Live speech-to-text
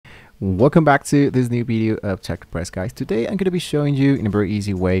Welcome back to this new video of Tech Press, guys. Today I'm going to be showing you in a very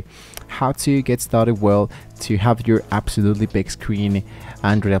easy way how to get started well to have your absolutely big screen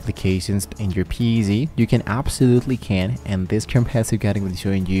Android applications in your PC. You can absolutely can, and this comprehensive guide will be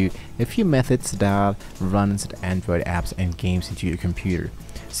showing you a few methods that runs Android apps and games into your computer.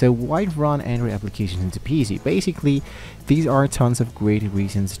 So why run Android applications into PC? Basically, these are tons of great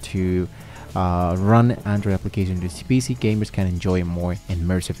reasons to run Android applications into PC. Gamers can enjoy a more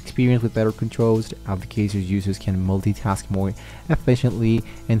immersive experience with better controls. Applications users can multitask more efficiently,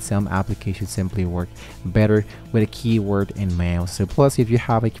 and some applications simply work better with a keyboard and mouse. So plus, if you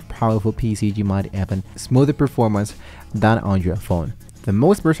have a powerful PC, you might have smoother performance than on your phone. The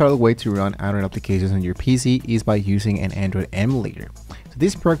most versatile way to run Android applications on your PC is by using an Android emulator. So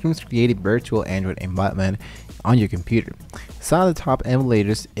these programs create a virtual Android environment on your computer. Some of the top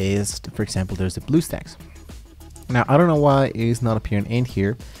emulators is, for example, there's the BlueStacks. Now, I don't know why it's not appearing in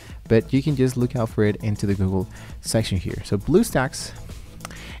here, but you can just look out for it into the Google section here. So BlueStacks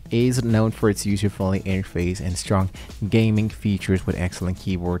is known for its user-friendly interface and strong gaming features with excellent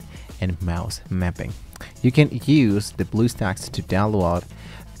keyboard and mouse mapping. You can use the BlueStacks to download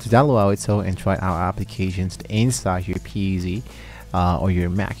it so and try out applications inside your PC or your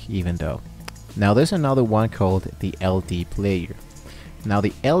Mac even though. Now there's another one called the LD Player. Now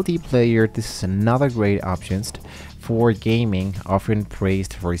the LD Player, this is another great option for gaming, often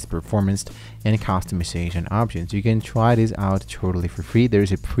praised for its performance and customization options. You can try this out totally for free.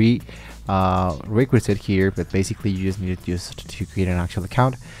 There's a prerequisite here, but basically you just need to create an actual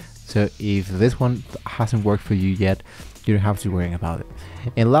account. So if this one hasn't worked for you yet, you don't have to worry about it.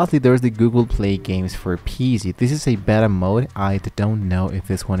 And lastly, there's the Google Play Games for PC. This is a beta mode. I don't know if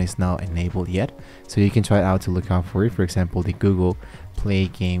this one is now enabled yet, so you can try it out to look out for it. For example, the Google Play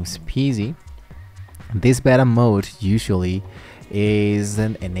Games PC. This beta mode usually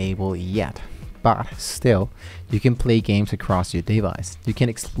isn't enabled yet, but still you can play games across your device. You can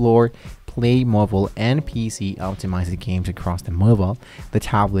explore, play mobile and PC, optimize the games across the mobile, the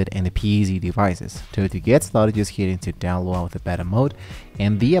tablet and the PC devices. So to get started, just hit into download the beta mode,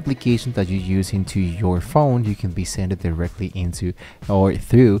 and the application that you use into your phone, you can be sent it directly into or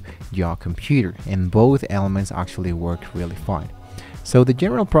through your computer, and both elements actually work really fine. So the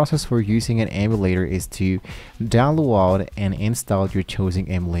general process for using an emulator is to download and install your chosen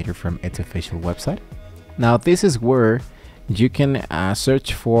emulator from its official website. Now this is where you can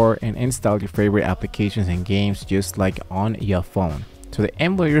search for and install your favorite applications and games just like on your phone. So the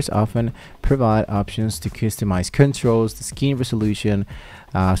emulators often provide options to customize controls, the screen resolution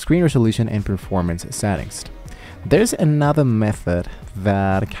and performance settings. There's another method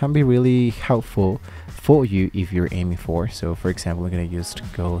that can be really helpful for you if you're aiming for. So for example, I'm going to just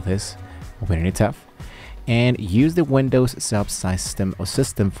go this, open any tab, and use the Windows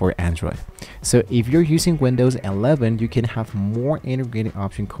subsystem for Android. So if you're using Windows 11, you can have more integrated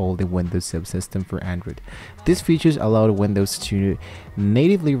option called the Windows subsystem for Android. These features allow Windows to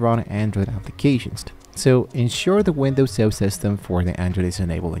natively run Android applications. So ensure the Windows subsystem for the Android is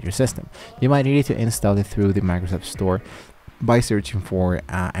enabled on your system. You might need to install it through the Microsoft Store by searching for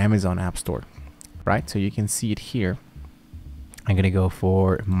Amazon App Store, right? So you can see it here. I'm gonna go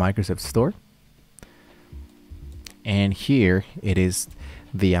for Microsoft Store, and here it is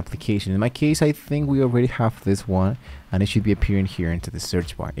the application. In my case, I think we already have this one, and it should be appearing here into the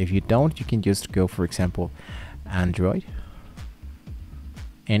search bar. If you don't, you can just go, for example, Android,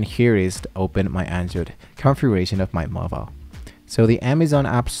 and here is to open my Android configuration of my mobile. So the Amazon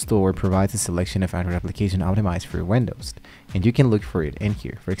App Store provides a selection of Android applications optimized for Windows, and you can look for it in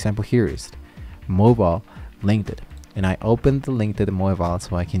here. For example, here is mobile linked, and I opened the linked mobile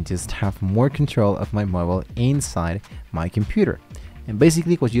so I can just have more control of my mobile inside my computer. And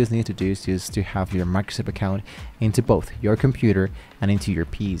basically what you just need to do is just to have your Microsoft account into both your computer and into your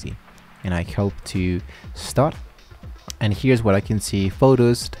PC. And I hope to start, and here's what I can see: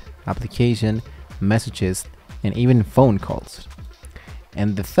 photos, application, messages, and even phone calls.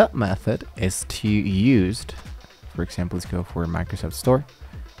 And the third method is to use, for example, let's go for Microsoft Store.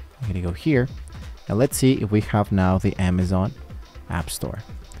 I'm gonna go here, and let's see if we have now the Amazon App Store.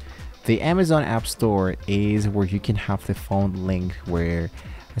 The Amazon App Store is where you can have the phone link, where,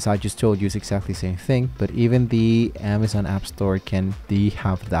 as I just told you, it's exactly the same thing, but even the Amazon App Store can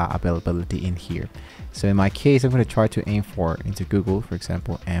have that availability in here. So in my case, I'm going to try to aim for into Google, for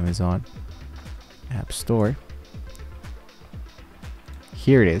example, Amazon App Store.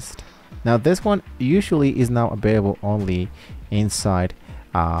 Here it is. Now this one usually is now available only inside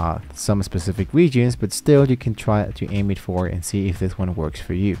some specific regions, but still you can try to aim it for and see if this one works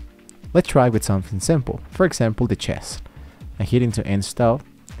for you. Let's try with something simple. For example, the chess. I hit into install,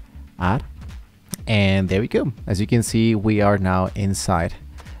 add. And there we go. As you can see, we are now inside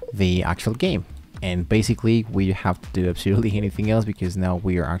the actual game. And basically, we have to do absolutely anything else because now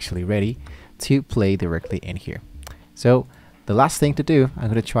we are actually ready to play directly in here. So the last thing to do, I'm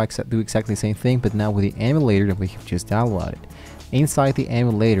going to try to do exactly the same thing, but now with the emulator that we have just downloaded. Inside the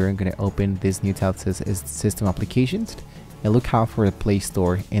emulator, I'm going to open this new tab that says System Applications and look out for the Play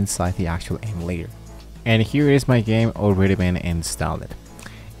Store inside the actual emulator. And here is my game already been installed.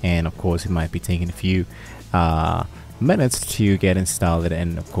 And of course, it might be taking a few minutes to get installed,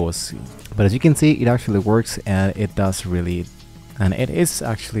 and of course, but as you can see, it actually works, and it is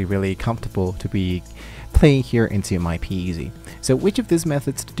actually really comfortable to be playing here into my PC. So which of these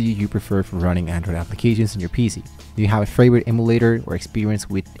methods do you prefer for running Android applications on your PC? Do you have a favorite emulator or experience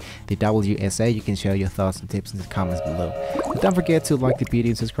with the WSA? You can share your thoughts and tips in the comments below. But don't forget to like the video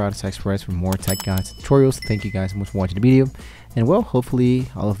and subscribe to Tech Express for more tech guides and tutorials. Thank you guys so much for watching the video, and well, hopefully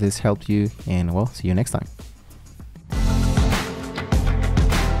all of this helped you, and well, see you next time.